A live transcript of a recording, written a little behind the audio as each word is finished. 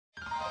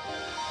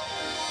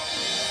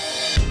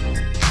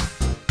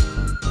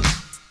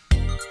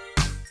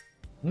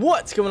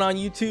What's going on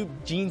YouTube?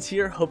 Jeans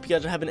here. Hope you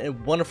guys are having a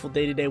wonderful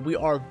day today. We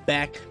are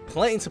back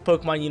playing some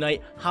Pokemon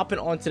Unite, hopping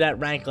onto that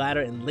rank ladder,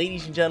 and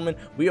ladies and gentlemen,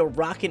 we are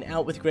rocking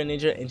out with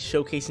Greninja and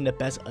showcasing the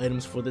best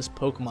items for this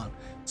Pokemon.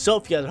 So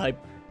if you guys are hyped,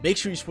 make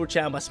sure you support the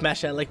channel by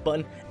smashing that like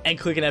button and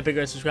clicking that big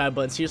red subscribe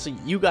button. Seriously,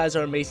 you guys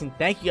are amazing.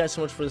 Thank you guys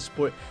so much for the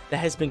support that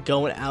has been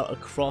going out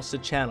across the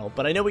channel.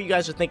 But I know what you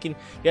guys are thinking.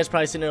 You guys are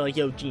probably sitting there like,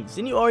 yo, Jeans,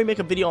 didn't you already make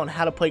a video on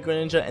how to play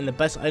Greninja and the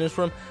best items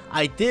for him?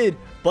 I did,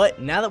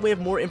 but now that we have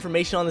more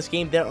information on this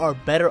game, there are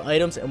better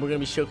items, and we're going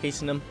to be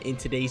showcasing them in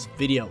today's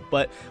video.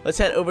 But let's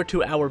head over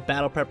to our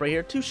battle prep right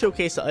here to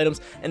showcase the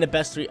items and the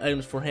best 3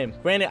 items for him.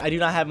 Granted, I do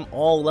not have them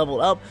all leveled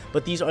up,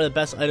 but these are the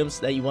best items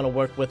that you want to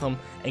work with them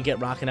and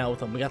get rocking out with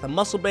them. We got the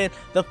muscle band,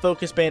 the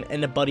focus band,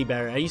 and the buddy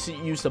barrier. I used to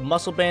use the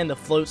muscle band, the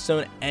float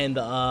stone, and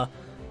the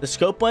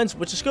scope lens,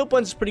 which the scope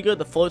lens is pretty good.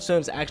 The float stone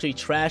is actually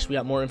trash. We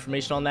got more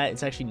information on that.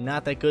 It's actually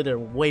not that good. They're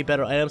way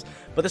better items,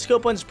 but the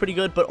scope lens is pretty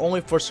good, but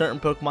only for certain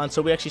Pokemon.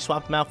 So we actually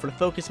swapped them out for the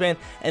focus band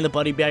and the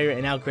buddy barrier,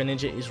 and now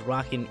Greninja is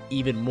rocking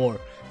even more.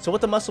 So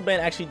what the muscle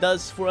band actually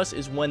does for us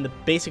is when the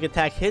basic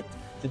attack hits,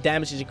 the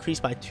damage is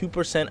increased by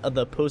 2% of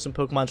the opposing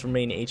Pokemon's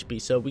remaining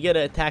HP. So we get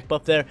an attack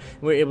buff there,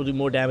 and we're able to do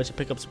more damage and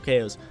pick up some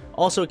KOs.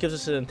 Also, it gives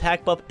us an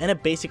attack buff and a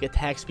basic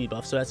attack speed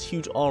buff. So that's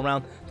huge all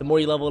around. The more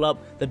you level it up,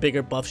 the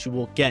bigger buffs you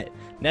will get.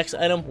 Next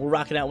item, we're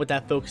rocking out with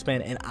that focus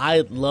band, and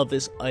I love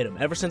this item.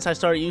 Ever since I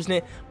started using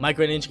it, my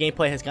Greninja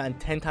gameplay has gotten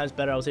 10 times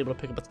better. I was able to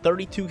pick up a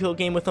 32 kill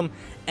game with him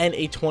and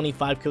a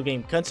 25 kill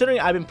game, considering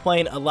I've been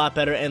playing a lot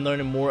better and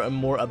learning more and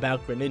more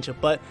about Greninja.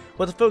 But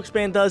what the focus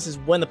band does is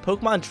when the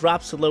Pokemon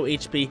drops to low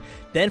HP,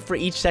 then for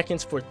each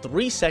seconds, for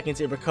 3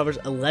 seconds, it recovers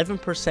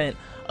 11%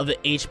 of the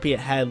HP it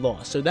had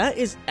lost. So that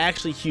is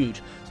actually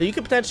huge. So you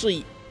could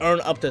potentially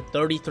earn up to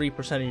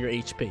 33% of your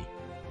HP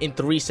in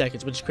 3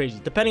 seconds, which is crazy,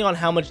 depending on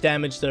how much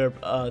damage the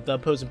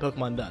opposing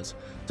Pokemon does.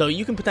 So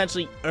you can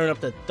potentially earn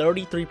up to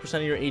 33%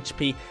 of your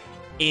HP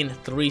in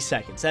 3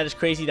 seconds. That is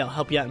crazy. That'll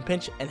help you out in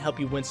pinch and help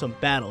you win some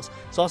battles.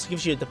 It also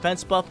gives you a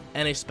defense buff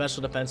and a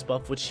special defense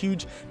buff, which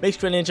huge makes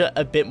Greninja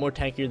a bit more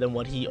tankier than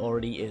what he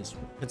already is,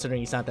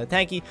 considering he's not that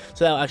tanky,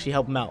 so that'll actually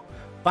help him out.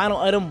 Final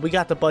item, we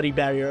got the buddy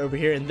barrier over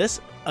here, and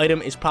this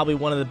item is probably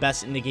one of the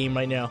best in the game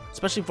right now,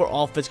 especially for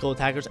all physical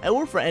attackers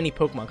or for any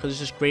Pokemon, because it's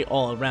just great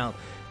all around.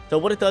 So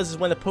what it does is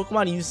when the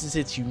Pokemon uses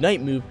its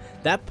Unite move,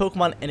 that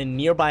Pokemon and a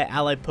nearby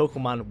allied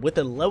Pokemon with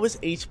the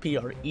lowest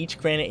HP are each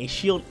granted a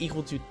shield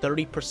equal to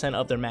 30%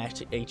 of their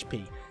max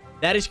HP.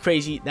 That is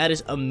crazy. That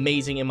is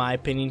amazing in my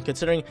opinion,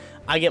 considering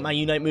I get my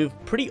Unite move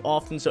pretty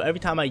often, so every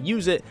time I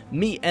use it,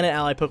 me and an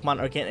allied Pokemon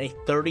are getting a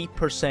 30%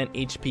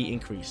 HP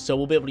increase. So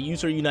we'll be able to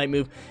use our Unite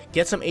move,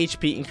 get some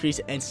HP increase,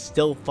 and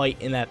still fight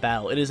in that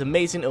battle. It is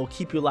amazing. It will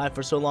keep you alive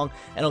for so long,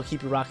 and it'll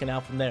keep you rocking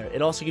out from there.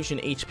 It also gives you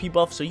an HP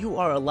buff, so you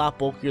are a lot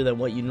bulkier than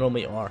what you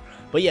normally are.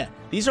 But yeah,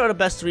 these are the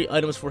best 3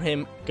 items for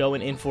him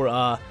going in for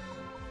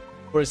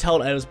his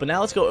held items. But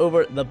now let's go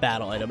over the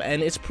battle item,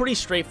 and it's pretty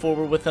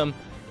straightforward with him.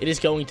 It is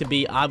going to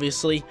be,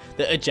 obviously,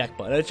 the eject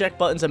button. Eject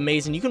button's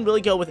amazing. You can really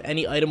go with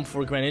any item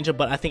for Greninja,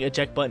 but I think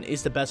eject button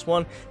is the best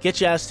one.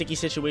 Get you out of sticky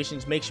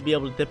situations, makes you be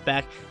able to dip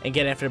back and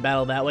get after a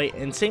battle that way.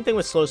 And same thing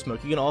with slow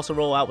smoke. You can also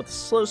roll out with the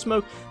slow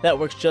smoke. That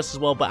works just as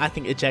well, but I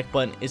think eject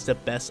button is the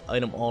best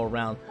item all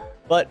around.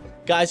 But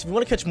guys, if you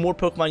want to catch more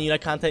Pokemon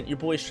Unite content, your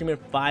boy is streaming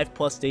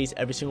 5+ days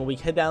every single week.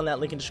 Head down that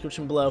link in the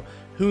description below.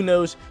 Who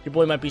knows, your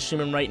boy might be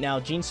streaming right now.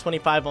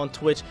 Jeans25 on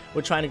Twitch.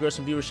 We're trying to grow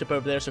some viewership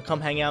over there, so come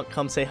hang out,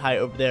 come say hi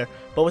over there.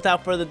 But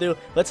without further ado,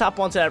 let's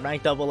hop onto that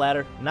ranked double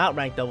ladder. Not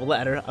ranked double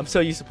ladder. I'm so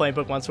used to playing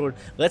Pokemon Sword.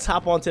 Let's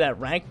hop onto that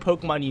ranked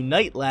Pokemon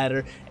Unite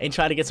ladder and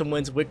try to get some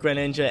wins with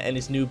Greninja and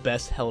his new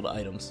best held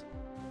items.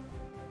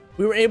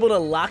 We were able to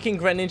lock in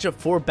Greninja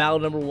for battle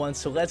number 1,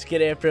 so let's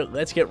get after it.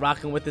 Let's get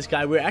rocking with this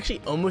guy. We're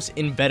actually almost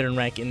in veteran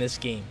rank in this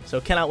game,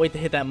 so cannot wait to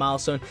hit that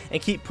milestone and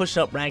keep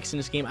pushing up ranks in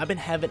this game. I've been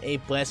having a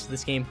blast with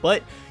this game,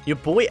 but your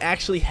boy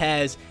actually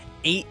has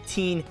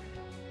 18,000?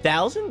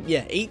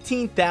 Yeah,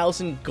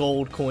 18,000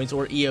 gold coins,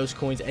 or EOS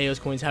coins, AOS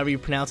coins, however you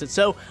pronounce it.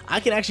 So I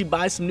can actually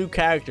buy some new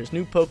characters,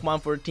 new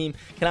Pokemon for a team.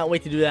 Cannot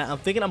wait to do that. I'm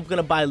thinking I'm going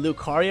to buy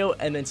Lucario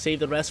and then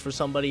save the rest for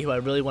somebody who I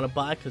really want to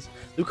buy, because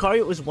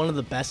Lucario is one of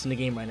the best in the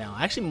game right now.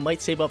 I actually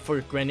might save up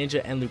for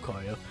Greninja and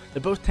Lucario.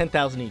 They're both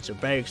 10,000 each. They're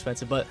very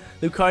expensive, but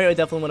Lucario I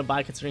definitely want to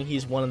buy, considering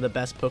he's one of the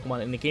best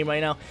Pokemon in the game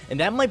right now. And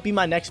that might be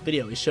my next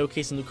video, is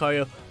showcasing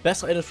Lucario,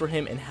 best items for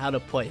him, and how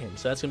to play him.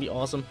 So that's going to be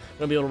awesome. I'm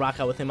going to be able to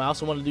rock out with him. I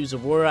also want to do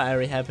Zorora. I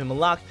already have him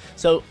unlocked,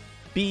 so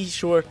be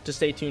sure to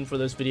stay tuned for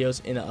those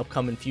videos in the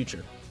upcoming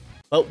future.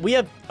 But we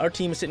have our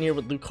team sitting here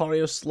with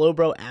Lucario,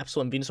 Slowbro,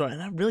 Absol, and Venusaur,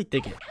 and I really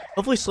dig it.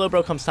 Hopefully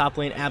Slowbro comes top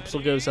lane,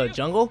 Absol goes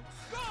jungle.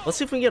 Let's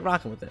see if we can get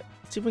rocking with it.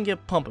 Let's see if we can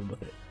get pumping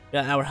with it. We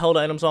got our held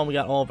items on. We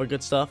got all of our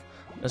good stuff.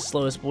 Let's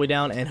slow this boy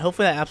down, and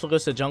hopefully that Absol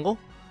goes to jungle.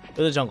 Go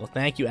to the jungle.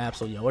 Thank you,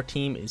 Absol. Yo, our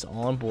team is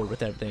on board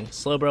with everything.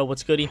 Slowbro,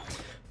 what's goody?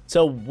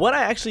 So what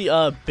I actually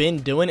been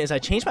doing is I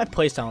changed my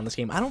playstyle in this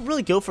game. I don't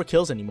really go for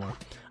kills anymore.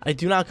 I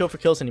do not go for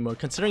kills anymore.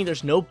 Considering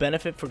there's no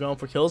benefit for going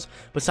for kills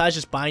besides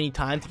just buying you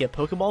time to get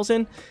Pokeballs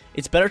in,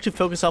 it's better to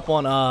focus up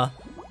on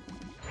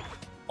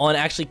on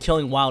actually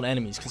killing wild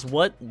enemies, because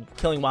what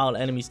killing wild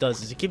enemies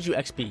does is it gives you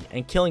XP,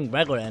 and killing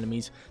regular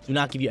enemies do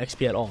not give you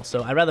XP at all.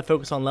 So I'd rather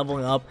focus on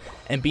leveling up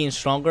and being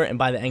stronger, and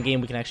by the end game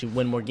we can actually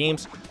win more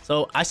games.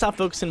 So I stopped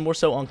focusing more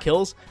so on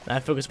kills, and I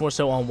focus more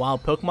so on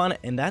wild Pokemon,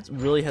 and that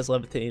really has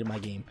levitated my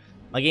game.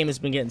 My game has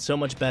been getting so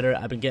much better.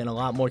 I've been getting a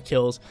lot more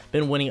kills,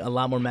 been winning a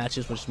lot more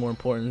matches, which is more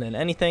important than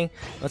anything.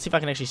 Let's see if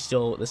I can actually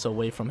steal this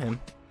away from him.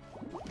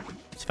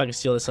 Let's see if I can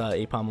steal this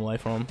Apom away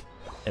from him.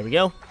 There we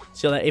go.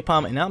 Steal that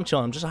Apom, and now I'm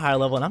chilling. I'm just a higher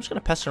level, and I'm just going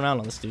to pester around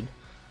on this dude.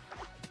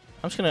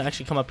 I'm just going to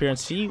actually come up here and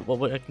see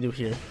what I can do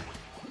here.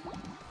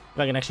 If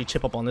I can actually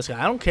chip up on this guy.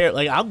 I don't care.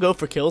 Like, I'll go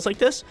for kills like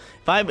this.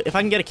 If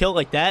I can get a kill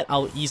like that,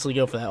 I'll easily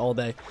go for that all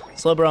day.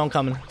 Slowbro, I'm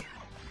coming.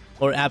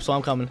 Or Absol,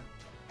 I'm coming.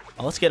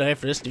 Oh, let's get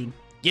after this dude.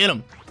 Get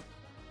him.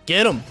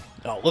 Get him.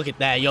 Oh, look at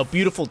that. Yo,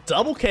 beautiful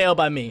double KO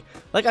by me.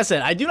 Like I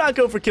said, I do not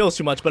go for kills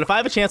too much, but if I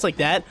have a chance like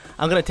that,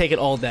 I'm going to take it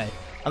all day.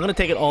 I'm going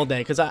to take it all day,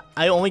 because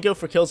I only go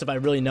for kills if I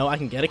really know I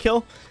can get a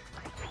kill.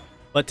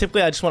 But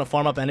typically, I just want to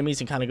farm up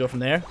enemies and kind of go from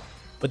there.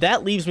 But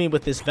that leaves me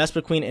with this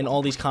Vespiquen and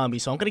all these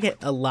combis. So I'm going to get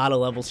a lot of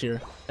levels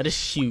here. That is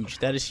huge.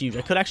 That is huge.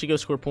 I could actually go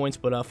score points,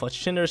 but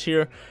Fletch Cinder's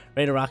here.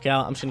 Ready to rock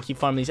out. I'm just going to keep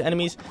farming these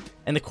enemies.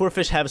 And the core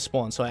fish have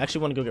spawned. So I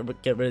actually want to go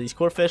get rid of these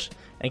core fish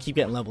and keep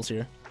getting levels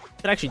here.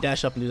 I could actually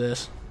dash up and do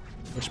this,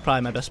 which is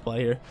probably my best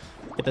play here.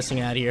 Get this thing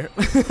out of here.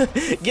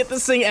 Get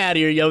this thing out of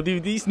here, yo.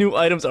 Dude, these new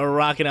items are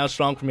rocking out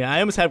strong for me. I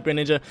almost have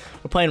Greninja.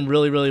 We're playing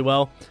really, really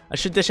well. I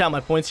should dish out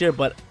my points here,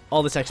 but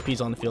all this XP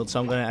is on the field,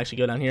 so I'm going to actually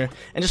go down here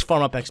and just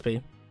farm up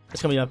XP.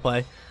 That's going to be my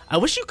play. I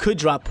wish you could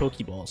drop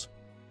Pokeballs.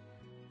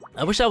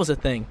 I wish that was a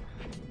thing.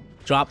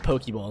 Drop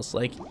Pokeballs.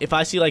 Like, if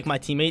I see, like, my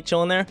teammate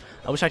chilling there,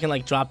 I wish I can,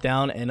 like, drop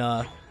down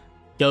and,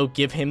 go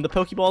give him the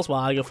Pokeballs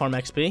while I go farm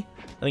XP.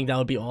 I think that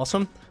would be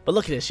awesome. But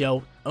look at this,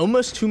 yo.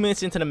 Almost 2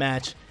 minutes into the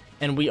match,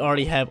 and we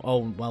already have... Oh,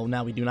 well,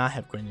 now we do not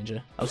have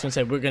Greninja. I was going to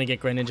say we're going to get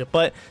Greninja,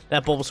 but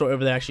that Bulbasaur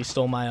over there actually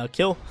stole my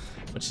kill,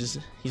 which is...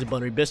 He's a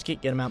buttery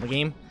biscuit. Get him out of the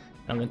game.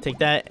 I'm going to take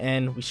that,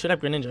 and we should have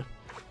Greninja.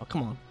 Oh,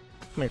 come on.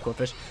 Come here,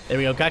 Corphish. There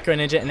we go. Got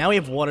Greninja, and now we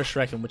have Water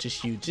Shuriken, which is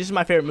huge. This is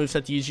my favorite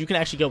moveset to use. You can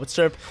actually go with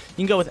Surf. You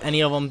can go with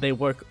any of them. They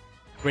work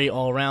great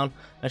all around.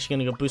 I'm actually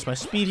going to go boost my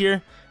speed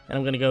here, and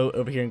I'm going to go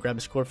over here and grab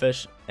this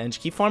Corphish and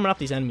just keep farming up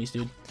these enemies,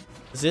 dude.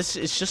 This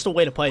is just a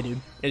way to play, dude.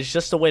 It's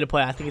just a way to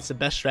play. I think it's the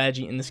best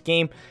strategy in this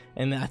game,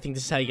 and I think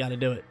this is how you got to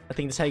do it. I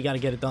think this is how you got to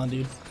get it done,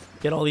 dude.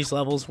 Get all these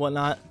levels,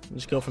 whatnot, and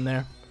just go from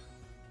there.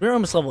 We're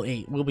almost level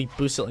 8. We'll be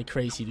boosted like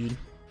crazy, dude.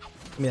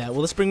 Give me that.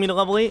 Will this bring me to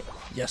level 8?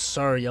 Yes,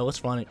 sir. Yo,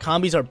 let's run it.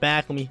 Combis are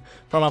back. Let me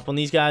farm up on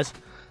these guys.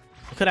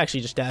 I could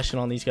actually just dash in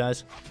on these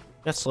guys.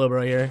 Got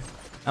Slowbro here.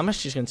 I'm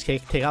actually just going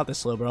to take out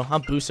this Slowbro.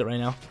 I'm boosted right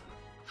now.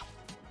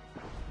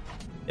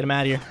 Get him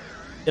out of here.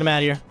 Get him out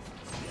of here.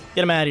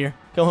 Get him out of here.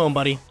 Go home,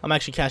 buddy. I'm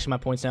actually cashing my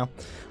points now.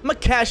 I'm going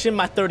to cash in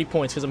my 30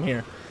 points because I'm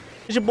here.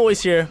 There's your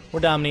boys here.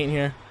 We're dominating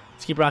here.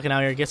 Let's keep rocking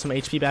out here. Get some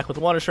HP back with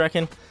the Water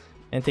Shuriken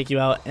and take you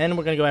out. And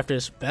we're going to go after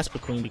this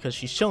Vespiquen because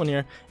she's chilling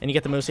here. And you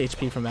get the most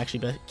HP from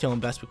actually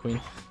killing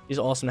Vespiquen. He's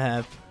awesome to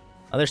have.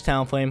 There's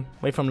Talonflame.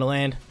 Wait for him to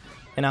land.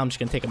 And now I'm just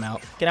going to take him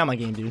out. Get out of my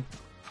game, dude.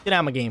 Get out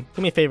of my game.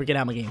 Do me a favor. Get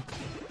out of my game.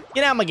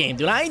 Get out of my game,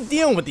 dude. I ain't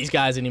dealing with these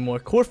guys anymore.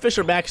 Corphish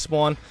are back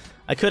spawn.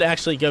 I could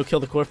actually go kill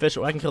the Corphish,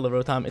 or I can kill the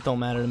Rotom. It don't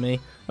matter to me.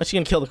 I'm actually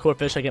going to kill the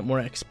Corphish. I get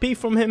more XP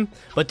from him.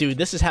 But, dude,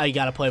 this is how you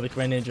got to play with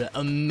Greninja.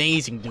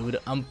 Amazing, dude.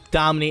 I'm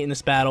dominating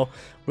this battle.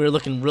 We're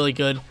looking really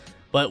good.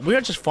 But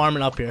we're just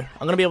farming up here. I'm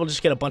going to be able to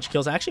just get a bunch of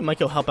kills. I actually might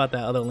go help out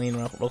that other lane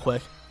real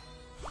quick.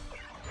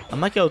 I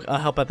might go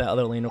help out that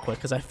other lane real quick,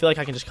 because I feel like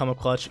I can just come up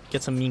clutch,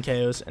 get some mean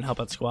KOs, and help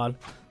out the squad.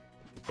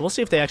 But we'll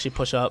see if they actually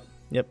push up.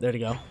 Yep, there they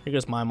go. Here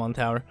goes Mime on the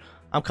tower.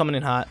 I'm coming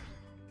in hot.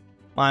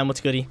 Mime,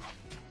 what's goody?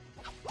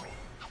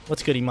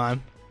 What's goody,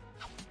 Mime?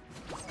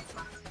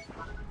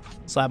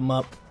 Slap him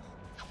up.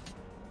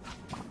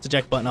 It's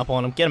eject button up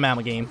on him. Get him out of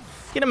my game.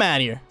 Get him out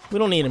of here. We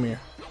don't need him here.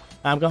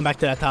 I'm going back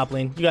to that top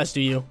lane. You guys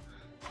do you.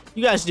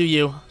 You guys do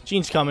you.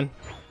 Gene's coming.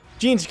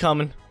 Gene's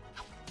coming.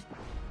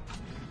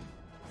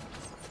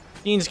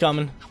 Gene's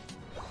coming.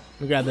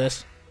 Let me grab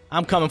this.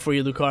 I'm coming for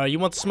you, Lucario. You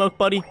want the smoke,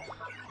 buddy?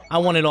 I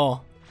want it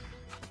all.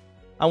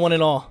 I want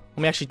it all.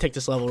 Let me actually take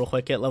this level real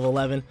quick. Get level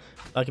 11.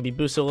 So I can be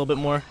boosted a little bit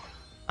more.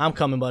 I'm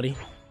coming, buddy.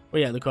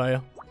 Where you at,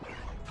 Lucario?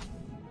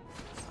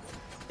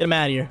 Get him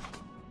out of here.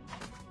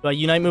 Do I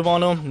Unite move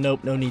on to him?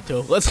 Nope, no need to.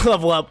 Let's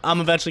level up.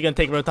 I'm eventually going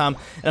to take Rotom, and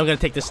I'm going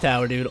to take this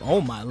tower, dude.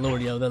 Oh, my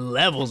lord, yo. The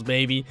levels,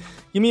 baby.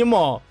 Give me them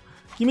all.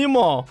 Give me them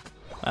all. All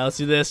right, let's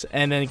do this,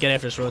 and then get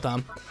after this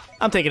Rotom.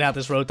 I'm taking out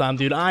this Rotom,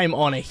 dude. I'm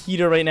on a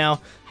heater right now.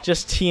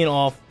 Just teeing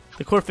off.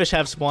 The Corphish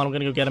have spawn. I'm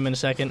going to go get him in a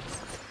second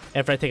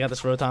after I take out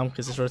this Rotom,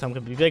 because this Rotom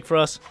could be big for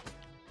us.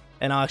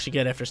 And I'll actually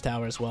get after this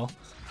tower as well.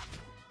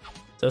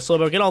 So,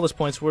 Slowbro, get all those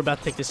points. We're about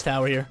to take this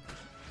tower here.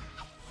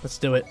 Let's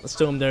do it. Let's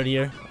do him dirty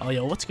here. Oh,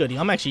 yo, what's good?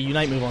 I'm actually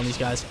Unite move on these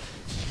guys.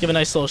 Give a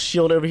nice little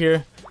shield over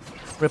here.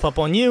 Rip up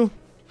on you.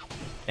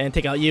 And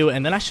take out you.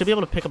 And then I should be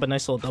able to pick up a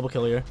nice little double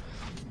kill here.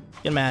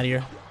 Get him out of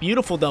here.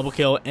 Beautiful double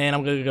kill. And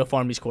I'm going to go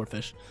farm these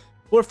Corphish.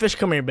 Corphish,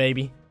 come here,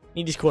 baby.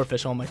 Need these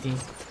Corphish on my team.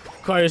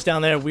 Lucario's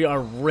down there. We are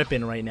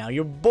ripping right now.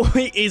 Your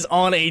boy is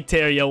on a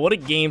tear, yo. What a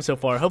game so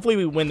far. Hopefully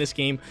we win this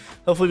game.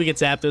 Hopefully we get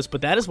Zapdos,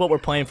 but that is what we're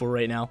playing for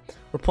right now.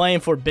 We're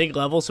playing for big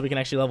levels so we can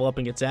actually level up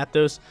and get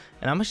Zapdos.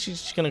 And I'm actually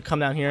just going to come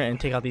down here and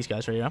take out these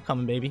guys right here. I'm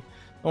coming, baby.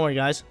 Don't worry,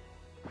 guys.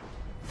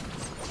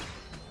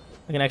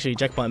 I can actually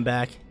eject button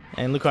back.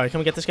 And Lucario,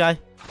 come and get this guy.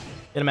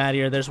 Get him out of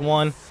here. There's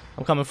one.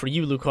 I'm coming for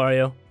you,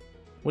 Lucario.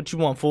 What you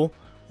want, fool?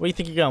 Where do you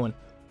think you're going?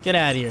 Get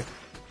out of here.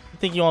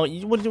 Think you want,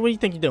 what do you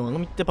think you're doing?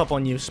 Let me dip up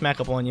on you, smack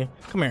up on you.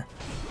 Come here.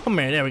 Come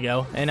here. There we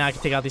go. And now I can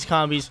take out these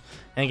combis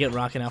and get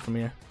rocking out from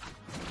here.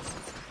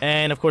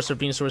 And, of course, their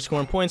Venusaur is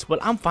scoring points, but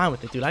I'm fine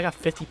with it, dude. I got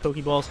 50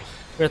 Pokeballs.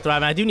 We're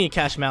thriving. I do need to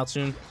cash them out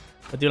soon.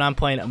 But, dude, I'm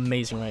playing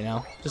amazing right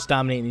now. Just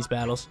dominating these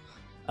battles.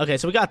 Okay,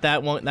 so we got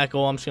that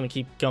goal. I'm just going to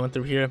keep going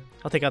through here.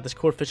 I'll take out this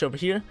Corphish over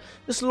here.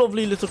 This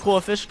lovely little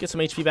Corphish. Get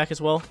some HP back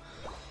as well.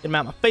 Get him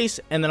out my face,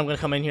 and then I'm going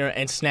to come in here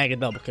and snag a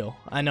double kill.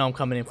 I know I'm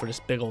coming in for this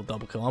big old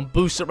double kill. I'm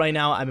boosted right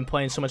now. I've been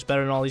playing so much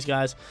better than all these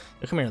guys.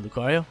 Yo, come here,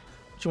 Lucario.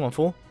 What you want,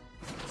 fool?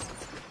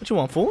 What you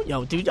want, fool?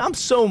 Yo, dude, I'm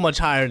so much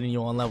higher than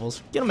you on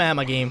levels. Get him out of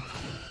my game.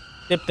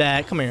 Dip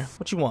that. Come here.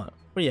 What you want?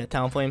 Where you at,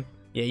 Talonflame?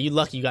 Yeah, you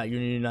lucky you got your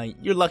Unite.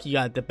 You're lucky you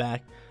got to dip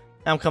back.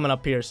 Now I'm coming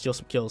up here to steal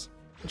some kills.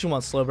 What you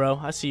want, slow bro?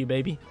 I see you,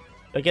 baby.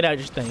 Yo, get out of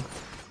your thing.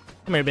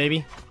 Come here,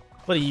 baby.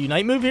 What, a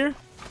Unite move here?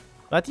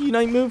 Got the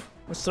Unite move?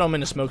 Let's throw him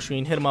in the smoke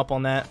screen. Hit him up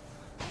on that.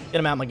 Get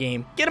him out of my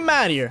game. Get him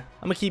out of here.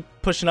 I'm going to keep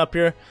pushing up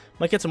here.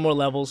 Might get some more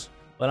levels.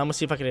 But I'm going to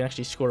see if I can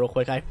actually score real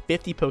quick. I have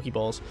 50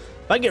 Pokeballs.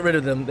 If I get rid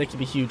of them, they could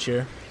be huge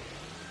here.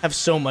 I have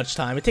so much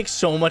time. It takes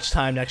so much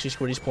time to actually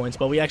score these points.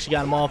 But we actually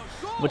got them off,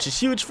 which is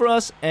huge for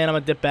us. And I'm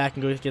going to dip back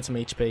and go get some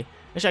HP.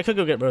 Actually, I could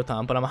go get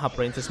Rotom, but I'm going to hop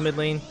right into this mid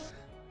lane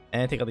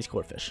and take out these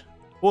Corphish.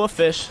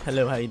 Corphish,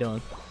 hello, how you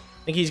doing?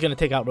 I think he's going to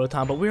take out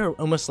Rotom, but we are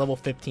almost level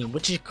 15,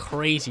 which is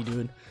crazy,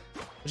 dude.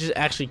 Which is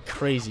actually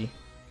crazy.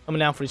 Coming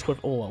down for these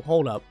Corphish. Oh,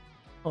 hold up.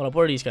 Hold up,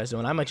 what are these guys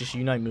doing? I might just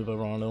Unite move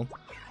over on them.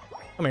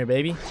 Come here,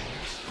 baby.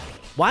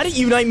 Why did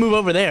Unite move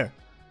over there?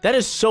 That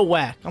is so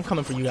whack. I'm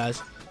coming for you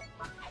guys.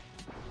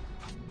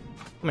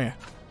 Come here.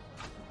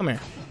 Come here.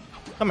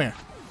 Come here.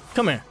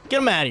 Come here. Get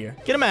him out of here.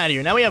 Get him out of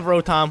here. Now we have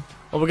Rotom.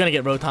 Well, we're going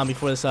to get Rotom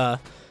before this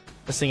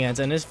thing ends.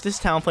 And if this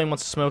Talonflame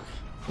wants to smoke,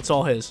 it's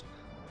all his.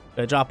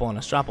 Okay, drop on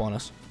us. Drop on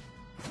us.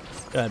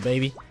 Go ahead,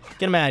 baby.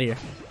 Get him out of here.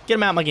 Get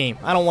him out of my game.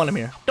 I don't want him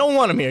here. Don't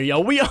want him here, yo.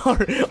 We are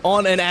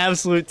on an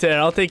absolute tear.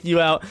 I'll take you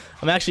out.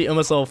 I'm actually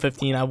almost level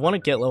 15. I want to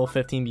get level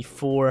 15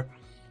 before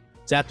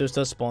Zapdos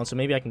does spawn, so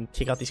maybe I can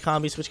take out these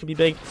combis, which could be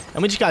big.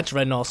 And we just got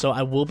Dreadnought, so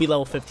I will be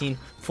level 15,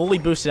 fully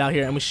boosted out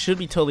here, and we should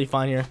be totally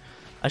fine here.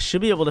 I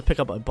should be able to pick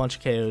up a bunch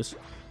of KOs.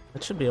 I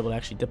should be able to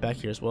actually dip back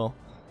here as well.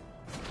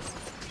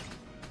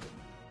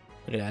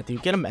 Look at that,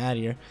 dude. Get him out of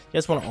here. You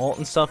guys want to ult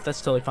and stuff?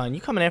 That's totally fine. You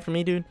coming after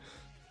me, dude?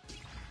 You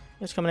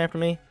guys coming after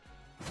me?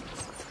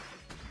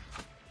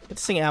 Get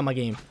this thing out of my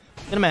game.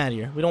 Get him out of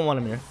here. We don't want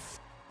him here.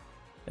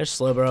 There's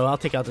Slowbro. I'll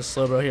take out this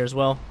Slowbro here as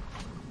well.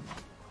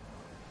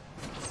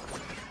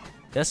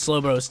 That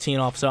Slowbro is teeing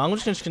off, so I'm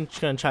just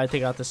gonna try to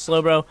take out this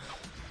Slowbro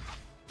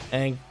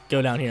and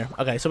go down here.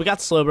 Okay, so we got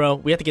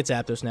Slowbro. We have to get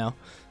Zapdos now.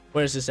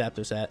 Where's this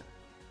Zapdos at?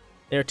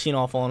 They're teeing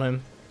off on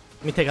him.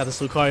 Let me take out this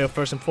Lucario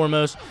first and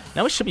foremost.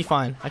 Now we should be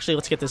fine. Actually,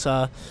 let's get this,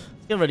 let's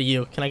get rid of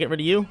you. Can I get rid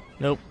of you?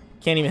 Nope.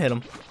 Can't even hit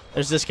him.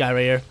 There's this guy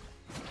right here.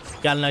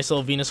 Got a nice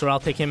little Venusaur. I'll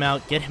take him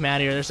out. Get him out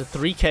of here. There's a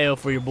 3 KO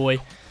for your boy.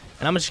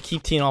 And I'm going to just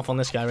keep teeing off on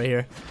this guy right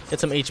here. Get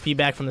some HP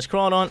back from this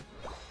Crawdaunt.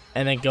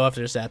 And then go after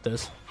this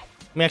Zapdos.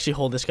 Let me actually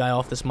hold this guy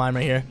off, this Mime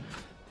right here.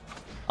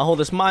 I'll hold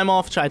this Mime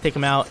off, try to take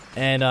him out,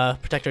 and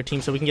protect our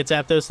team so we can get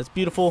Zapdos. That's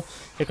beautiful.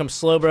 Here comes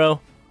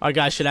Slowbro. Our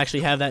guy should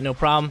actually have that, no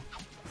problem.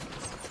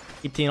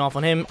 Keep teeing off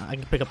on him. I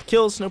can pick up the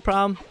kills, no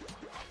problem.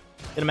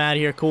 Get him out of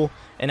here, cool.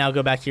 And now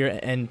go back here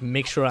and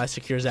make sure I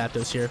secure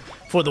Zapdos here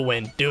for the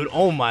win. Dude,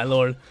 oh my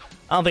lord.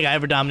 I don't think I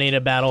ever dominated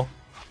a battle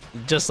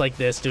just like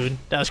this, dude.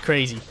 That was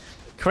crazy.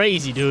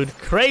 Crazy, dude.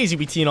 Crazy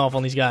we teeing off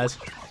on these guys.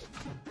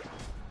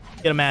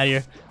 Get him out of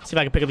here. See if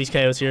I can pick up these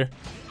KOs here.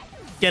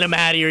 Get him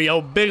out of here,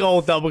 yo. Big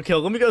old double kill.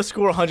 Let me go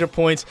score 100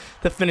 points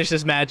to finish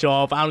this match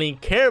off. I don't even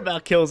care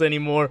about kills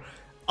anymore.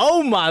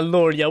 Oh my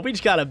lord, yo. We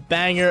just got a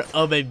banger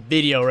of a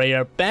video right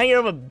here. Banger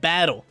of a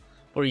battle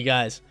for you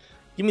guys.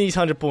 Give me these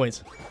 100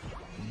 points.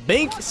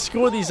 Bink,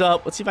 score these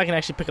up. Let's see if I can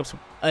actually pick up some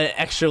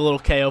extra little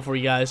KO for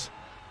you guys.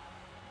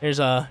 Here's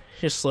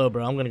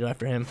Slowbro. I'm gonna go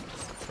after him.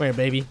 Come here,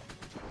 baby.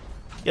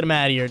 Get him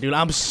out of here, dude.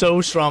 I'm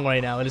so strong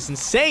right now. It is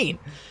insane.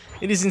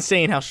 It is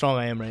insane how strong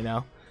I am right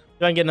now.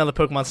 If I can get another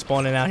Pokemon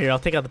spawning out here, I'll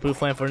take out the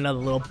Bouffalant for another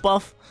little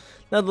buff.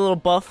 Another little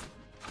buff.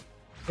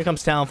 Here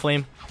comes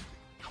Talonflame.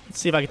 Let's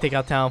see if I can take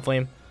out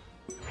Talonflame.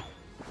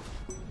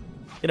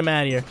 Get him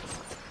out of here.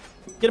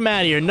 Get him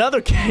out of here.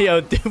 Another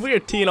KO. Dude, we are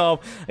teeing off.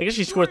 I guess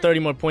she scored 30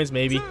 more points,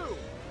 maybe.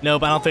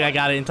 Nope, I don't think I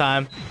got it in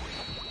time.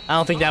 I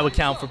don't think that would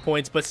count for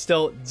points, but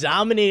still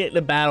dominated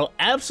the battle.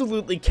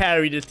 Absolutely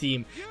carried the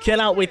team.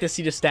 Cannot wait to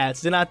see the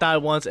stats. Did not die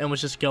once and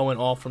was just going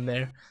off from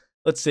there.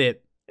 Let's see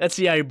it. Let's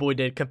see how your boy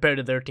did compared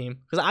to their team.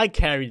 Because I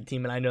carried the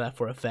team and I know that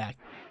for a fact.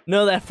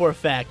 Know that for a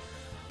fact.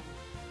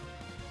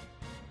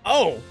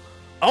 Oh!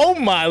 Oh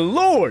my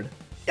lord.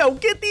 Yo,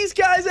 get these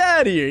guys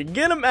out of here.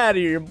 Get them out of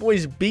here. Your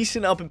boy's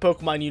beasting up in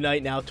Pokemon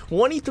Unite now.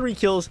 23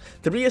 kills,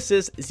 3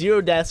 assists,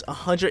 0 deaths,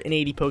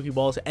 180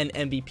 Pokeballs, and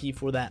MVP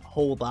for that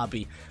whole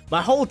lobby.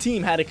 My whole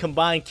team had a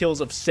combined kills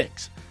of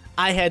 6.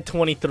 I had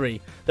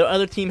 23. The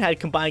other team had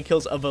combined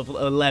kills of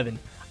 11.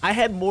 I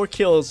had more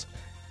kills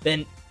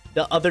than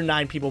the other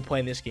 9 people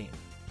playing this game.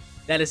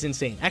 That is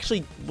insane.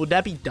 Actually, would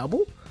that be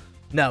double?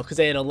 No, because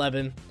they had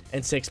 11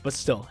 and 6, but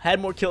still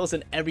had more kills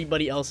than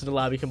everybody else in the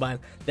lobby combined.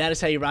 That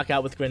is how you rock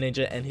out with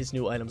Greninja and his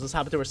new items. Let's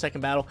hop into our second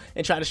battle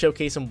and try to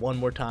showcase him one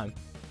more time.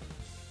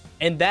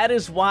 And that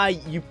is why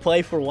you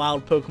play for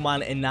wild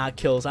Pokemon and not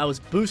kills. I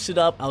was boosted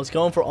up. I was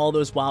going for all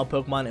those wild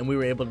Pokemon, and we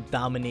were able to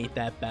dominate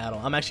that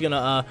battle. I'm actually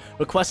going to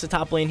request the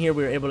top lane here.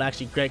 We were able to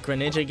actually get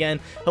Greninja again.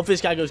 Hopefully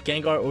this guy goes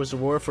Gengar or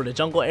Zorora for the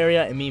jungle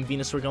area, and me and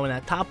Venus were going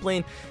that top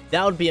lane.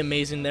 That would be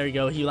amazing. There you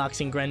go. He locks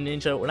in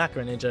Greninja, or not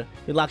Greninja.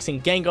 He locks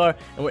in Gengar,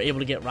 and we're able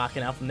to get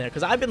rocking out from there.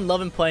 Because I've been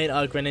loving playing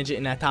Greninja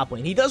in that top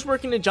lane. He does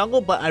work in the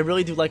jungle, but I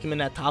really do like him in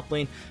that top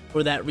lane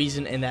for that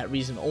reason and that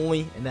reason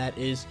only, and that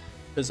is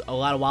because a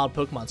lot of wild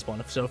Pokemon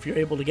spawn. So if you're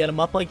able to get them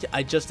up like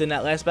I just did in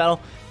that last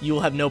battle, you will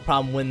have no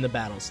problem winning the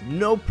battles.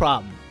 No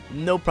problem.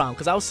 No problem.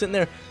 Because I was sitting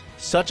there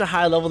such a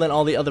high level than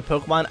all the other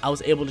Pokemon, I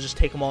was able to just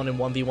take them on in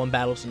 1v1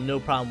 battles, no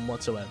problem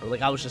whatsoever.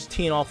 Like, I was just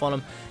teeing off on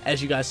them,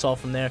 as you guys saw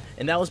from there.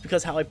 And that was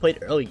because how I played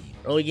early game.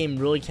 Early game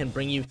really can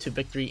bring you to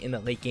victory in the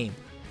late game.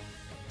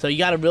 So you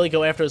got to really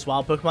go after those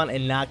wild Pokemon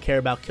and not care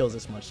about kills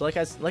as much. So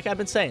like I've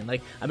been saying,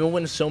 like, I've been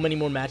winning so many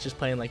more matches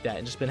playing like that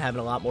and just been having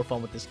a lot more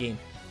fun with this game.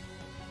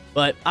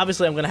 But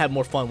obviously, I'm going to have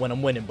more fun when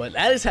I'm winning. But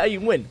that is how you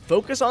win.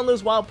 Focus on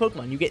those wild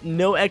Pokemon. You get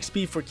no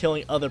XP for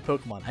killing other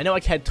Pokemon. I know I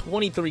had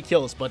 23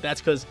 kills, but that's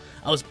because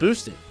I was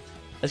boosted.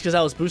 That's because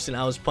I was boosted.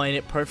 I was playing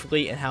it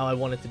perfectly and how I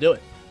wanted to do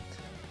it.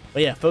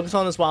 But yeah, focus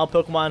on this wild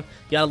Pokemon.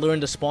 You got to learn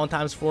the spawn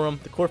times for them.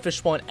 The Corphish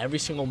spawn every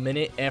single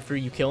minute after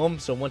you kill them.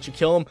 So once you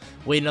kill them,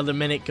 wait another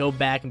minute, go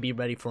back and be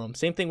ready for them.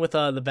 Same thing with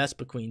the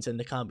Vespa Queens and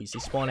the Combis. They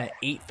spawn at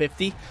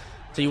 8:50.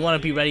 So you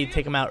want to be ready to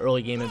take them out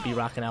early game and be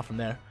rocking out from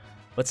there.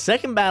 But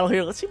second battle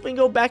here, let's see if we can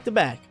go back to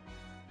back.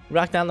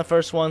 Rock down the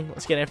first one.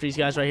 Let's get after these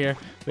guys right here.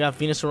 We got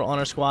Venusaur on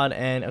our squad,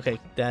 and okay,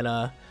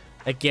 that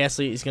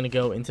Ghastly is gonna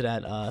go into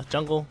that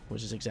jungle,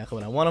 which is exactly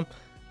what I want him.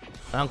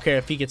 I don't care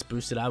if he gets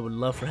boosted. I would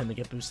love for him to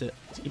get boosted.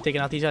 Let's keep taking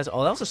out these guys.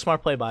 Oh, that was a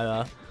smart play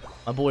by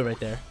my boy right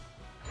there.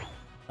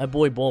 My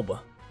boy Bulba.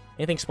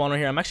 Anything spawn right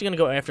here? I'm actually gonna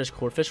go after his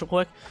Corphish real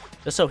quick,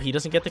 just so he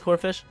doesn't get the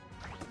Corphish.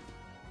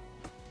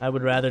 I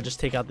would rather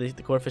just take out the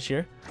Corphish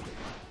here,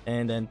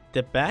 and then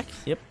dip back.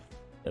 Yep.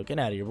 Yo, get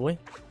out of here, boy.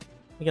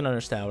 Get under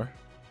his tower.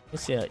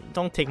 Let's see.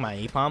 Don't take my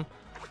A-Palm.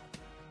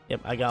 Yep,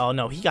 I got. Oh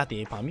no, he got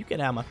the A-Palm. You get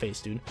out of my face,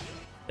 dude.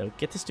 Yo,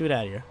 get this dude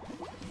out of here.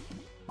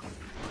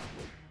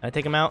 I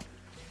take him out.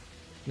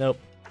 Nope.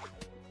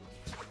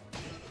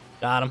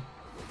 Got him.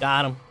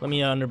 Got him. Let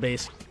me under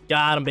base.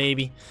 Got him,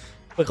 baby.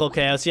 Quick little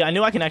KO. See, I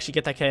knew I can actually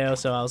get that KO,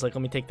 so I was like,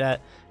 let me take that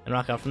and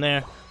rock out from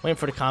there. Waiting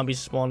for the Combis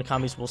to spawn. The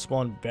Combis will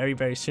spawn very,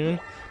 very soon.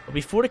 But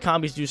before the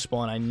Combis do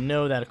spawn, I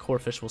know that a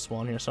Corphish will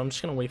spawn here, so I'm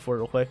just gonna wait for it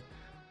real quick.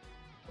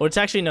 Or it's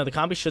actually, no, the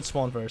Combis should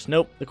spawn first.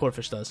 Nope, the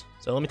Corphish does.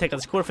 So let me take out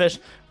this Corphish.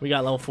 We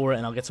got level 4,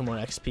 and I'll get some more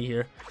XP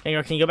here.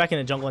 Gengar, can you go back in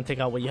the jungle and take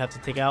out what you have to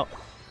take out?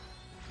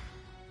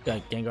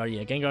 Got Gengar,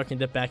 yeah, Gengar can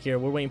dip back here.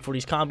 We're waiting for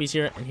these Combis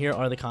here, and here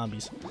are the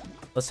Combis.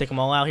 Let's take them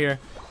all out here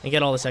and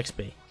get all this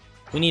XP.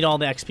 We need all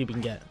the XP we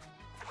can get.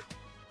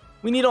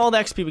 We need all the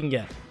XP we can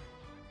get.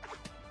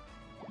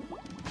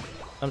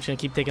 I'm just going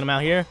to keep taking them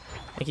out here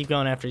and keep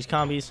going after these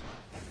Combis.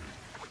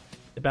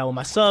 Dip out with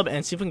my sub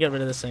and see if we can get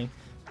rid of this thing.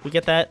 We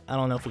get that? I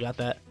don't know if we got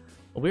that.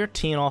 But we're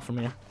teeing off from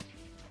here.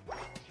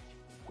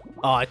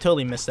 Oh, I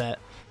totally missed that.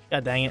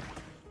 God dang it.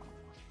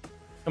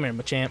 Come here,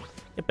 Machamp.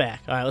 Get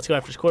back. Alright, let's go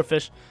after this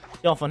Corphish.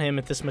 Get off on him.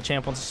 If this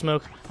Machamp wants to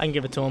smoke, I can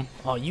give it to him.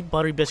 Oh, you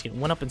buttery biscuit.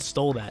 Went up and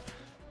stole that.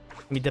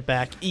 Let me dip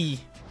back.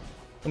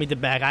 Let me dip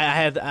back.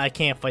 I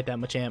can't fight that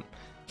Machamp.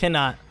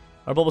 Cannot.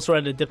 Our Bulbasaur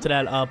had to dip to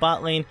that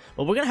bot lane.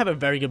 But we're going to have a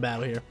very good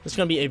battle here. This is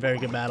going to be a very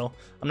good battle.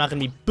 I'm not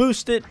going to be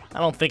boosted. I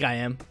don't think I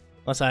am.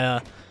 Unless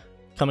I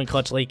come in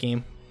clutch late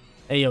game.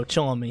 Hey, yo,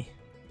 chill on me.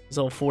 There's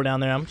level 4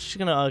 down there. I'm just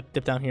going to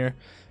dip down here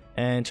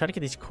and try to get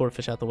these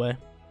Corphish out the way. And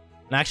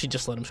I actually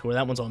just let him score.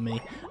 That one's on me.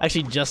 I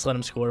actually just let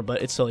him score,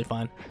 but it's totally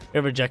fine. We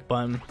have a reject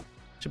button.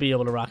 Should be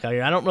able to rock out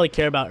here. I don't really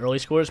care about early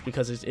scores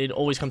because it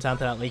always comes down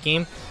to that late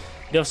game.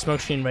 You have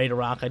Smokescreen ready to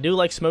rock. I do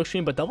like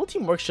Smokescreen, but Double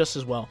Team works just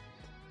as well.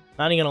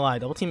 Not even gonna lie.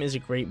 Double Team is a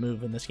great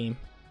move in this game.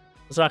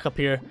 Let's rock up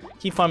here.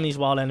 Keep farming these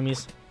wild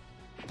enemies.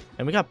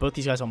 And we got both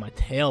these guys on my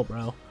tail,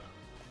 bro.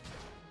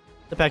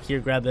 Get back here.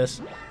 Grab this.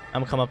 I'm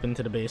gonna come up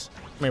into the base.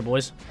 Come here,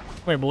 boys.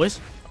 Come here, boys.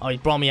 Oh, he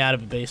brought me out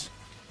of the base.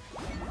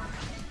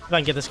 If I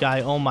can get this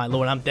guy, oh my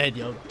lord, I'm dead,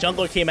 yo.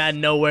 Jungler came out of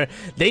nowhere.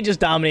 They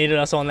just dominated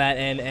us on that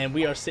end, and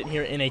we are sitting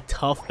here in a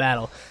tough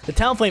battle. The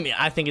Talonflame,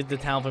 I think the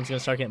Talonflame's gonna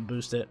start getting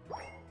boosted.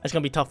 That's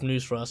gonna be tough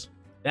news for us.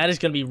 That is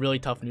gonna be really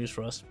tough news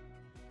for us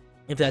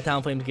if that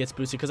Talonflame gets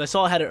boosted, because I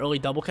saw it had an early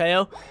double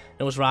KO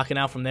and was rocking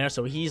out from there.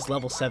 So he's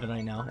level 7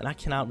 right now, and I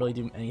cannot really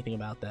do anything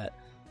about that.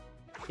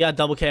 Yeah,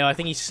 double KO. I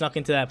think he snuck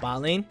into that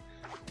bot lane.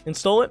 and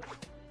stole it.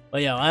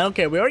 But yeah, I don't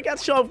care. We already got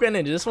to show off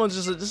Greninja. This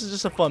is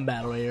just a fun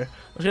battle right here.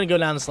 I'm just gonna go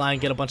down this line,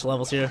 get a bunch of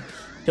levels here,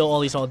 kill all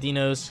these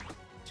Aldinos,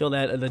 kill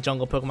the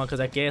jungle Pokemon, because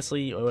that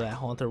Ghastly or that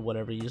Haunter,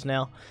 whatever he is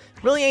now,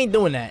 really ain't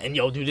doing that. And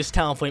yo, dude, this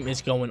Talonflame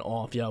is going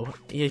off, yo.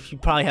 He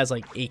probably has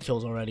like 8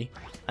 kills already.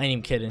 I ain't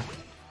even kidding.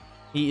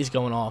 He is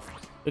going off.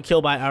 Good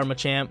kill by our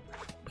Machamp.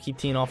 Keep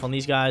teeing off on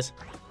these guys.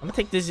 I'm gonna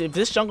take this. If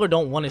this jungler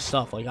don't want his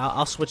stuff, like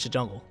I'll switch the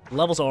jungle. The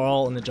levels are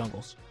all in the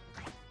jungles.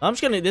 I'm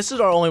just gonna. This is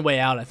our only way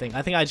out. I think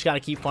I just gotta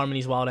keep farming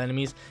these wild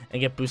enemies and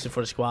get boosted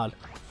for the squad.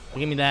 So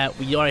give me that.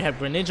 We already have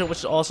Greninja, which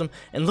is awesome.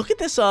 And look at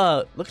this.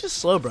 Look at this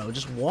slow bro,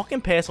 just walking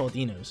past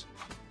Aldinos.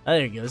 Oh,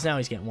 there he goes. Now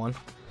he's getting one.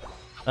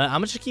 I'm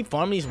gonna just keep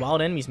farming these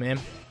wild enemies, man.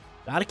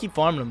 Gotta keep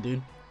farming them,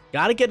 dude.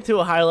 Gotta get to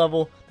a higher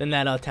level than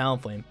that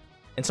Talonflame.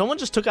 And someone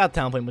just took out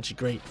Talonflame, which is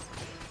great.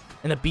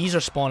 And the bees are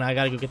spawning. I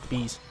gotta go get the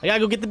bees. I gotta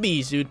go get the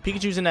bees, dude.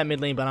 Pikachu's in that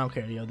mid lane, but I don't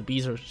care. Yo, the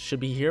bees should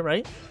be here,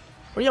 right?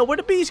 Or yo, where'd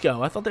the bees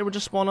go? I thought they were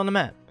just spawned on the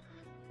map.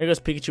 There goes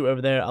Pikachu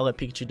over there. I'll let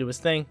Pikachu do his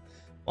thing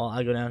while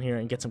I go down here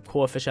and get some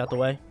core fish out the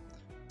way.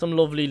 Some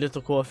lovely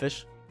little core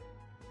fish.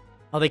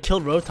 Oh, they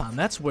killed Rotom.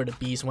 That's where the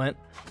bees went.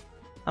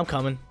 I'm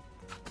coming.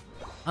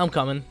 I'm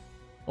coming.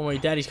 Don't worry,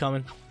 Daddy's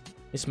coming.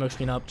 He smoke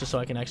screen up just so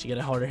I can actually get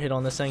a harder hit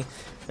on this thing.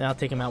 And I'll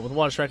take him out with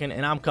Water Striking,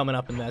 and I'm coming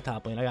up in that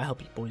top lane. I gotta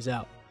help you boys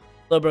out.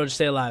 Hello, bro, just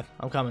stay alive.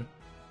 I'm coming.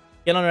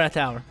 Get under that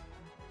tower.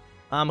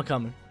 I'm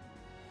a-coming.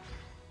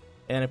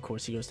 And, of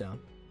course, he goes down.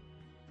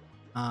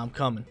 I'm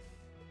coming.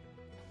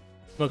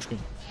 Smoke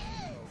screen.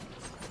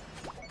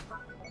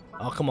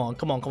 Oh, come on,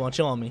 come on, come on.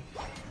 Chill on me.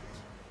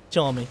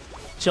 Chill on me.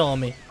 Chill on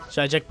me.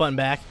 Should I eject button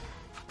back?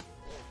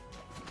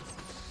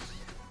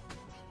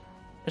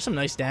 There's some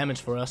nice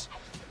damage for us.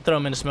 Throw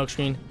him in the smoke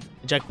screen.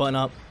 Eject button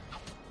up.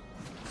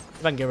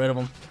 If I can get rid of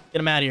him. Get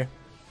him out of here.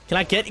 Can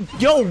I get...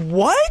 Yo,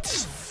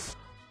 what?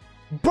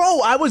 Bro,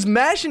 I was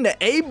mashing the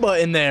A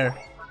button there.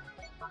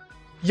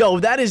 Yo,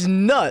 that is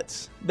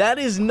nuts. That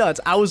is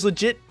nuts. I was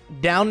legit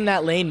down in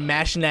that lane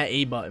mashing that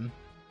A button.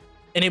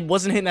 And it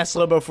wasn't hitting that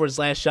Slowbro for his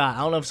last shot. I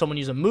don't know if someone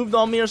used a move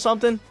on me or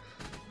something.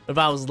 Or if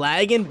I was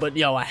lagging. But,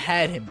 yo, I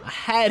had him. I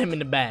had him in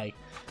the bag.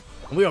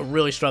 And we are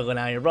really struggling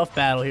out here. Rough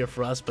battle here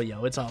for us. But,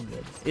 yo, it's all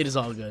good. It is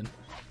all good.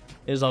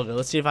 It is all good.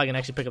 Let's see if I can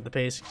actually pick up the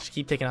pace. Just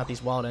keep taking out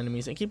these wild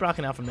enemies. And keep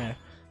rocking out from there.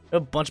 We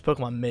have a bunch of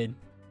Pokemon mid.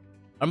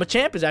 Our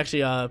Machamp is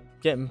actually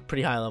getting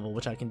pretty high level,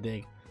 which I can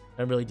dig.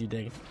 I really do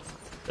dig.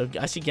 So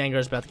I see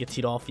Gengar's about to get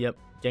teed off. Yep,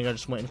 Gengar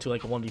just went into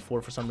like a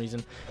 1v4 for some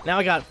reason. Now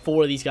I got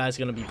 4 of these guys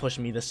going to be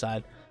pushing me this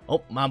side.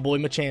 Oh, my boy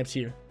Machamp's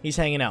here. He's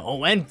hanging out.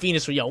 Oh, and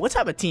Venus for yo. Let's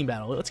have a team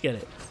battle. Let's get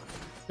it.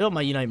 Go up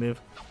my Unite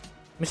move.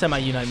 Let me send my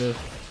Unite move.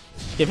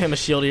 Give him a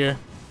shield here.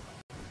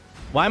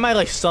 Why am I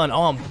like stunned?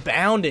 Oh, I'm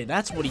bounded.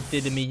 That's what he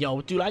did to me.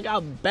 Yo, dude, I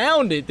got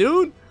bounded,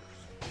 dude.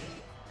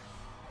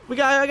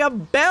 I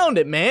got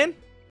bounded, man.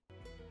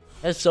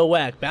 That's so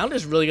whack. Bound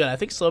is really good. I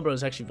think Slowbro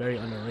is actually very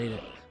underrated.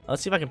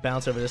 Let's see if I can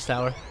bounce over this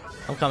tower.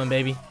 I'm coming,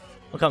 baby.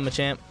 I'm coming,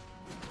 Machamp.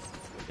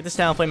 Get this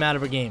Talonflame out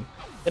of her game.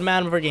 Get him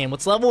out of her game.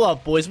 Let's level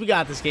up, boys. We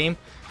got this game.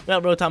 We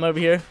got Rotom over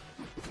here.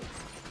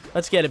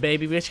 Let's get it,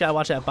 baby. We just gotta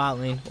watch that bot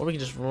lane. Or we can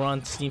just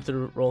run, steam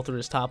through, roll through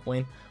this top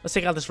lane. Let's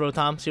take out this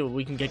Rotom, see what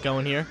we can get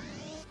going here.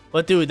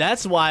 But, dude,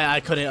 that's why I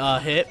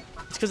couldn't hit.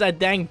 It's because I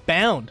dang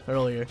bound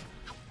earlier.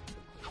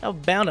 I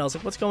bound. I was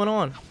like, what's going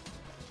on?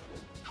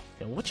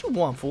 Yo, what you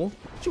want, fool?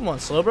 What you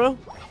want, Slowbro?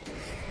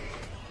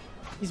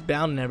 He's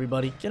bounding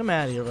everybody. Get him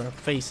out of here with our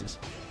faces.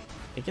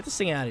 Hey, get this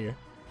thing out of here.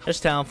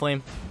 There's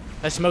Talonflame.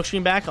 I smoke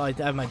screen back. Oh, I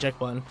have my eject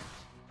button.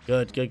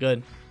 Good, good,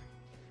 good.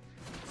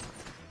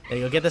 There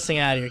you go. Get this thing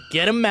out of here.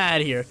 Get him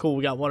out of here. Cool.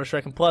 We got Water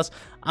Striking Plus.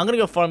 I'm gonna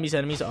go farm these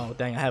enemies. Oh,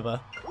 dang. I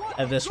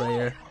have this right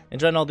here. And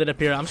Dreadnought did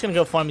appear. I'm just gonna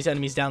go farm these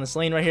enemies down this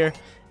lane right here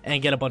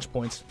and get a bunch of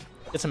points.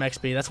 Get some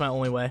XP. That's my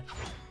only way.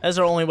 That's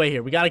our only way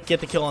here. We gotta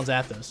get the kill on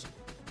Zapdos.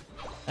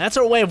 That's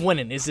our way of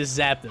winning, is this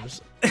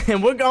Zapdos.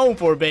 And we're going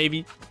for it,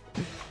 baby.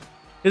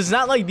 It's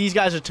not like these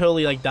guys are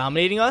totally, like,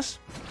 dominating us.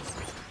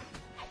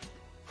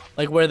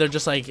 Like, where they're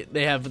just, like,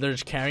 they're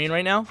just carrying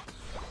right now.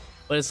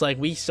 But it's like,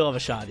 we still have a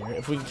shot here.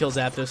 If we can kill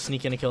Zapdos,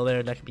 sneak in a kill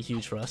there, that could be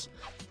huge for us.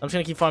 I'm just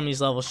gonna keep farming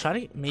these levels. Try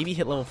to maybe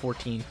hit level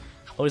 14.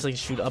 Always like to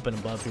shoot up and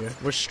above here.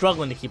 We're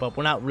struggling to keep up.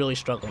 We're not really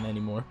struggling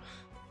anymore.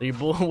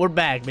 We're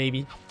back,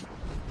 baby.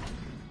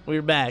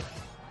 We're back.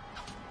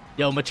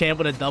 Yo, Machamp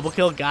with a double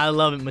kill. Gotta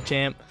love it,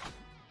 Machamp.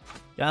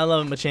 Gotta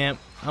love it, Machamp.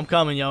 I'm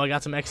coming, yo. I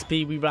got some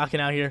XP. We rocking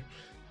out here.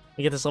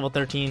 We get this level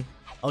 13.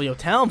 Oh, yo,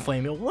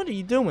 Talonflame. Yo, what are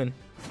you doing?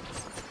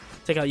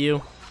 Take out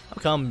you.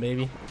 I'm coming,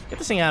 baby. Get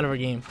this thing out of our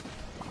game.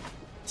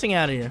 Get this thing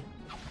out of here.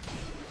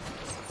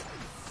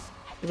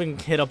 If we can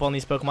hit up on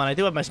these Pokemon. I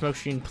do have my Smoke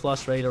Screen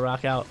Plus ready to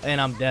rock out. And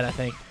I'm dead, I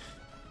think.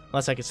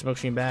 Unless I can Smoke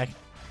Screen back.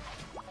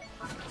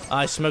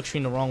 I Smoke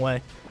Screen the wrong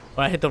way.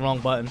 Or I hit the wrong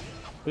button.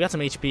 We got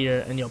some HP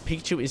here. And, yo,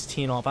 Pikachu is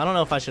teeing off. I don't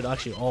know if I should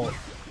actually ult.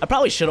 I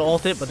probably should have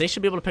ulted, but they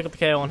should be able to pick up the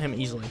KO on him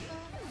easily.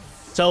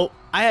 So,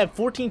 I have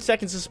 14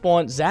 seconds to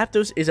spawn.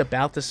 Zapdos is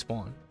about to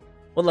spawn.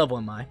 What level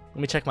am I? Let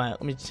me check my...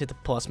 Let me hit the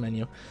plus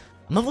menu.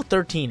 I'm level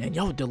 13. And,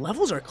 yo, the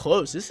levels are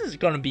close. This is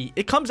going to be...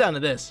 It comes down to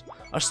this.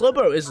 Our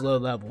Slowbro is low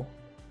level.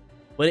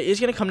 But it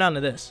is going to come down to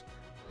this.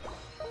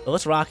 So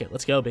let's rock it.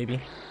 Let's go, baby.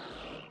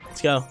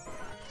 Let's go.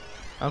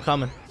 I'm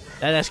coming.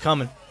 That's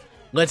coming.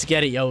 Let's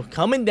get it, yo.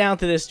 Coming down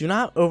to this. Do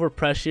not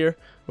overpress here.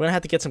 We're going to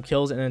have to get some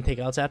kills and then take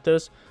out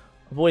Zapdos.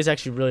 The boy's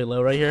actually really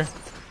low right here.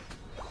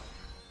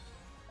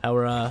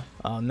 Our,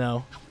 oh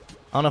no.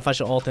 I don't know if I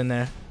should ult in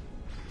there.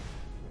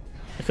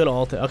 I could have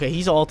ulted. Okay,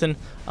 he's ulting.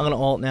 I'm going to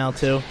ult now,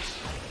 too.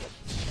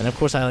 And of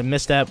course, I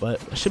missed that,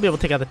 but I should be able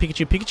to take out the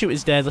Pikachu. Pikachu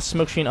is dead. Let's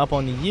smoke screen up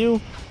on the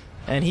U.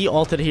 And he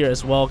ulted here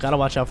as well. Gotta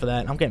watch out for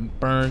that. I'm getting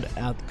burned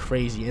out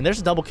crazy. And there's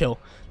a double kill.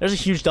 There's a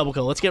huge double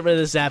kill. Let's get rid of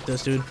this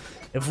Zapdos, dude.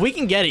 If we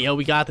can get it, yo,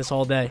 we got this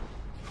all day.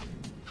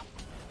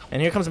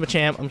 And here comes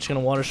Machamp. I'm just going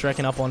to Water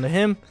Striking up onto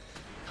him.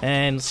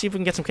 And let's see if we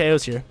can get some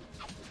KOs here.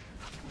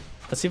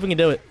 Let's see if we can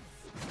do it.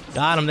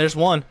 Got him. There's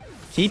one.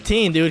 Keep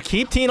teeing, dude.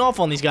 Keep teeing off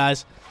on these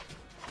guys.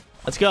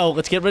 Let's go.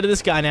 Let's get rid of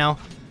this guy now.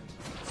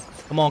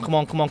 Come on, come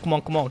on, come on, come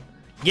on, come on.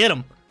 Get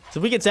him. So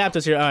if we get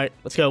Zapdos here. All right,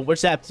 let's go.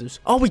 Where's Zapdos?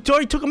 Oh, we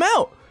already took him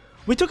out.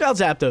 We took out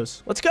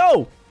Zapdos. Let's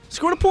go.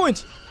 Score the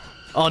points.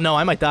 Oh, no.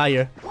 I might die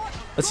here.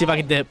 Let's see if I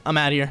can dip. I'm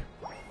out of here.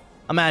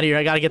 I'm out of here.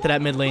 I got to get to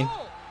that mid lane.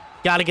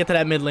 Got to get to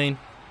that mid lane.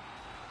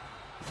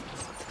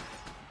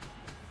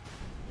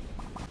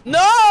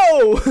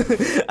 No!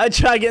 I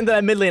tried getting to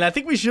that mid lane. I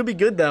think we should be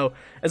good, though.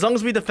 As long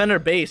as we defend our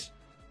base.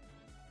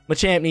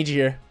 Machamp needs you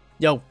here.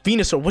 Yo,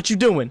 Venusaur, what you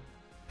doing?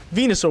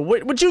 Venusaur,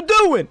 what you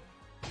doing?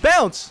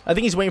 Bounce. I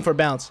think he's waiting for a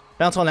bounce.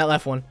 Bounce on that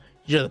left one.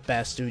 You're the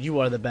best, dude. You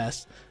are the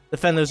best.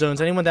 Defend those zones.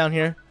 Anyone down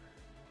here?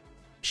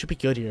 Should be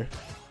good here.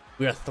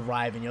 We are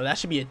thriving, yo. That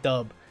should be a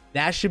dub.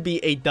 That should be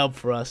a dub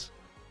for us.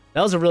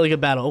 That was a really good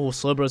battle. Oh,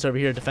 Slowbro's over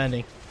here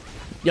defending.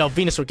 Yo,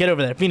 Venusaur, get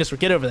over there. Venusaur,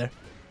 get over there.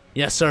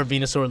 Yes, sir,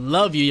 Venusaur.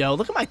 Love you, yo.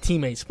 Look at my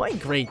teammates. Playing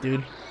great,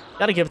 dude.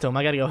 Gotta give it to him.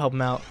 I gotta go help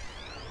him out.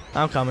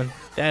 I'm coming.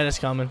 Dad is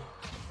coming.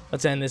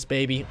 Let's end this,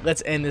 baby.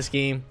 Let's end this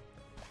game.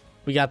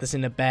 We got this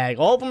in the bag.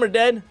 All of them are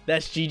dead.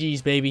 That's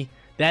GG's, baby.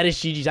 That is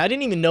GG's. I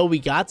didn't even know we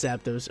got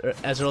Zapdos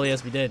as early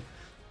as we did.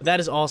 But that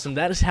is awesome.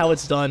 That is how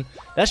it's done.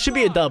 That should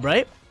be a dub,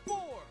 right?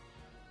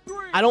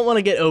 I don't want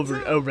to get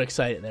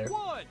overexcited there.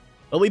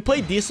 But we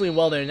played decently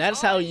well there, and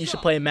that's how you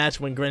should play a match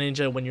when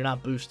Greninja when you're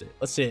not boosted.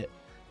 Let's see it.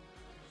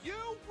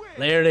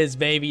 There it is,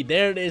 baby.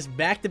 There it is.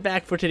 Back to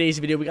back for today's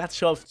video. We got to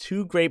show off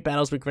two great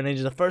battles with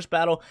Greninja. The first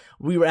battle,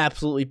 we were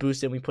absolutely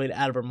boosted. We played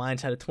out of our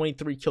minds, had a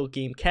 23 kill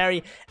game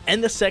carry.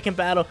 And the second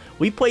battle,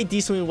 we played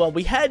decently well.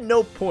 We had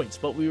no points,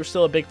 but we were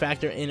still a big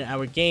factor in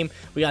our game.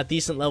 We got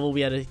decent level.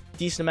 We had a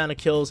decent amount of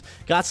kills,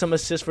 got some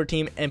assists for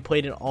team, and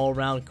played an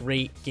all-around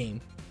great game.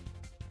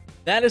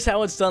 That is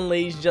how it's done,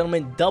 ladies and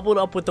gentlemen. Doubled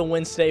up with the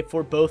win today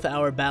for both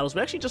our battles.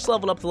 We actually just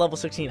leveled up to level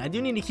 16. I do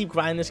need to keep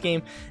grinding this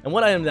game. And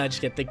what item did I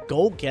just get? The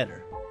Goal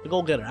Getter. The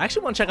Goal Getter. I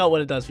actually want to check out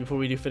what it does before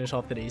we do finish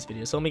off today's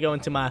video. So let me go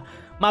into my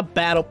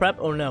battle prep.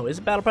 Oh no, is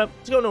it battle prep?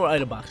 Let's go into our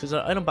item box, because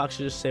our item box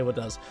should just say what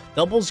it does.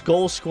 Doubles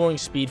goal scoring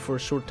speed for a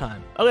short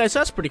time. Okay, so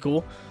that's pretty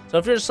cool. So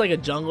if you're just like a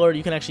jungler,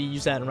 you can actually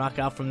use that and rock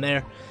out from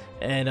there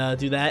and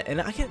do that. And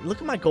I can look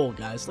at my gold,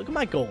 guys. Look at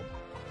my gold.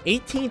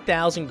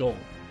 18,000 gold.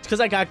 It's because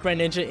I got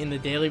Greninja in the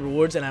daily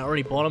rewards and I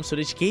already bought them, so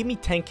they just gave me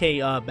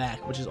 10k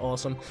back, which is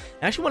awesome.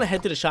 I actually want to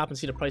head to the shop and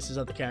see the prices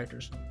of the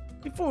characters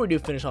before we do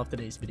finish off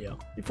today's video.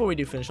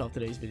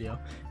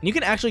 And you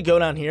can actually go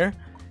down here,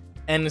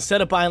 and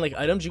instead of buying like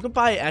items, you can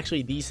buy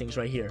actually these things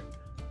right here.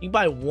 You can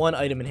buy one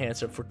item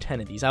enhancer for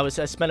 10 of these. I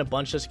spent a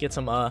bunch just to get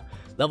some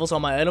levels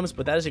on my items,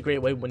 but that is a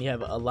great way when you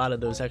have a lot of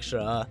those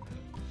extra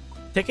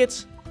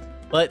tickets.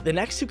 But the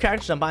next two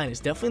characters I'm buying is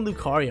definitely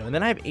Lucario, and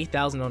then I have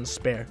 8,000 on the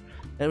spare,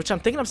 which I'm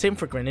thinking I'm saving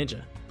for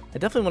Greninja. I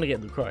definitely want to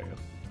get Lucario.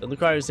 The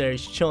Lucario's there,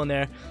 he's chilling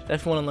there.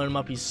 Definitely want to learn him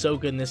up, he's so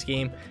good in this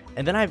game.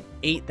 And then I have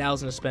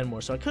 8,000 to spend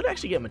more, so I could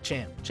actually get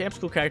Machamp. Machamp's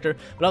a cool character,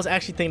 but I was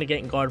actually thinking of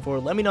getting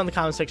Gardevoir. Let me know in the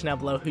comment section down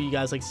below who you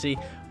guys like to see.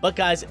 But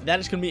guys, that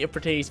is going to be it for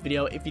today's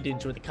video. If you did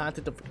enjoy the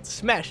content, don't forget to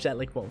smash that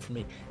like button for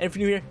me. And if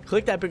you're new here,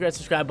 click that big red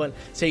subscribe button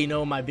so you know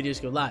when my videos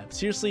go live.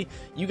 Seriously,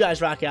 you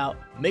guys rock out.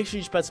 Make sure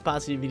you spread some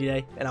positivity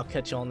today, and I'll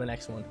catch you on the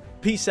next one.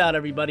 Peace out,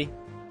 everybody.